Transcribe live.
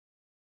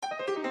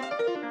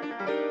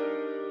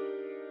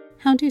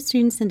How do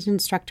students' and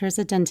instructors'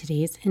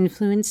 identities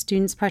influence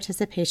students'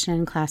 participation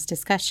in class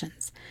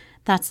discussions?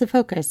 That's the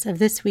focus of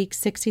this week's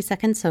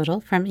 60-second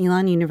SOTL from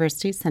Elon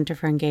University's Center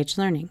for Engaged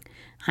Learning.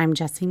 I'm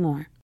Jessie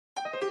Moore.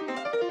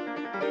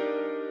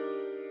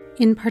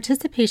 In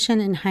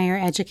Participation in Higher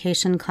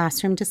Education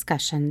Classroom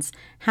Discussions,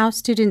 How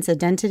Students'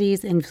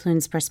 Identities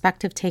Influence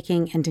Perspective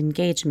Taking and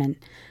Engagement,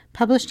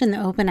 published in the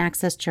Open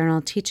Access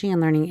journal Teaching and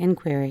Learning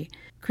Inquiry,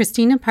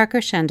 Christina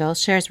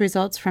Parker-Schendel shares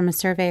results from a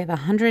survey of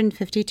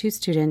 152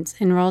 students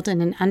enrolled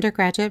in an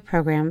undergraduate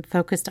program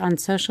focused on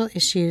social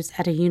issues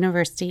at a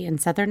university in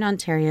Southern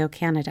Ontario,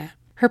 Canada.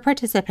 Her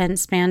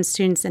participants span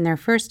students in their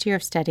first year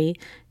of study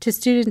to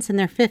students in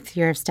their fifth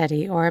year of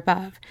study or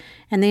above,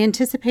 and they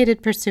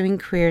anticipated pursuing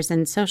careers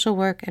in social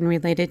work and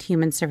related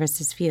human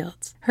services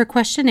fields. Her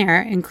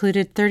questionnaire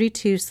included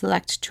 32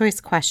 select choice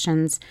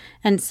questions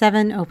and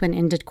 7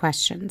 open-ended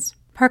questions.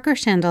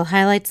 Parker-Schendel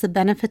highlights the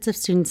benefits of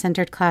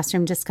student-centered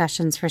classroom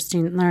discussions for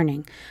student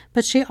learning,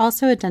 but she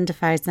also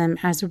identifies them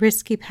as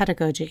risky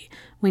pedagogy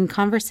when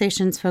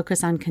conversations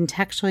focus on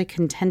contextually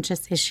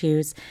contentious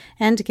issues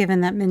and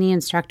given that many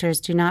instructors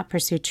do not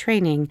pursue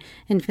training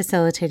in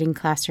facilitating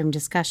classroom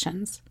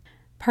discussions.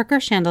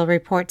 Parker-Schendel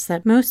reports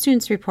that most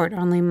students report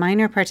only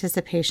minor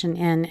participation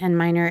in and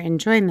minor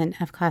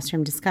enjoyment of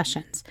classroom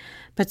discussions,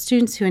 but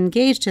students who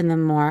engaged in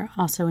them more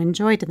also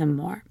enjoyed them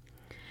more.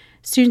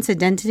 Students'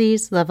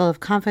 identities, level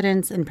of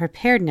confidence, and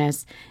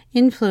preparedness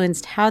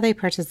influenced how they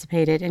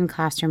participated in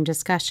classroom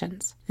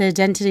discussions. The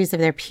identities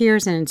of their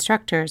peers and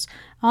instructors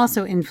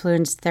also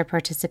influenced their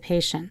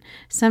participation,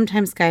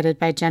 sometimes guided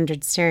by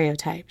gendered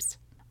stereotypes.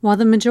 While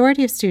the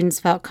majority of students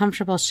felt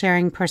comfortable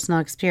sharing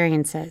personal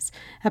experiences,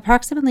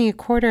 approximately a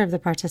quarter of the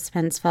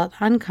participants felt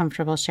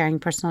uncomfortable sharing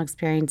personal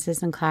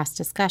experiences in class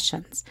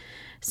discussions.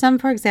 Some,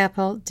 for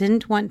example,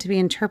 didn't want to be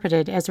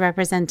interpreted as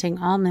representing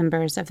all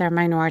members of their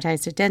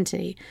minoritized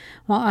identity,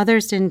 while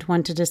others didn't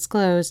want to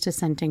disclose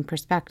dissenting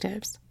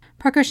perspectives.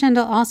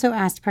 Parker-Schendel also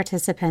asked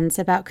participants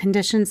about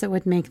conditions that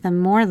would make them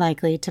more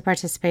likely to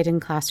participate in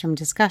classroom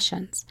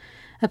discussions.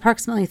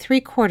 Approximately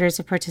 3/4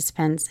 of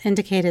participants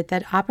indicated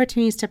that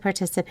opportunities to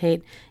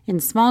participate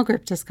in small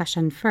group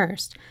discussion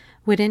first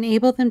would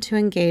enable them to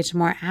engage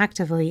more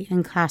actively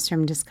in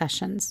classroom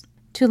discussions.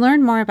 To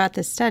learn more about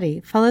this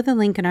study, follow the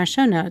link in our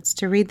show notes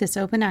to read this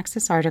open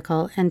access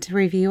article and to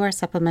review our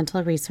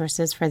supplemental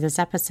resources for this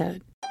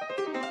episode.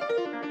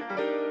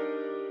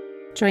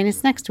 Join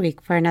us next week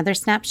for another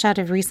snapshot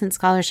of recent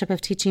scholarship of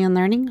teaching and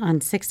learning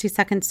on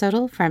 60-second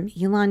SOTL from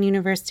Elon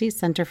University's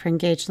Center for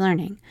Engaged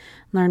Learning.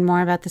 Learn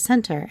more about the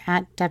center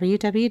at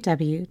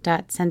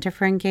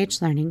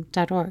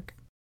www.centerforengagedlearning.org.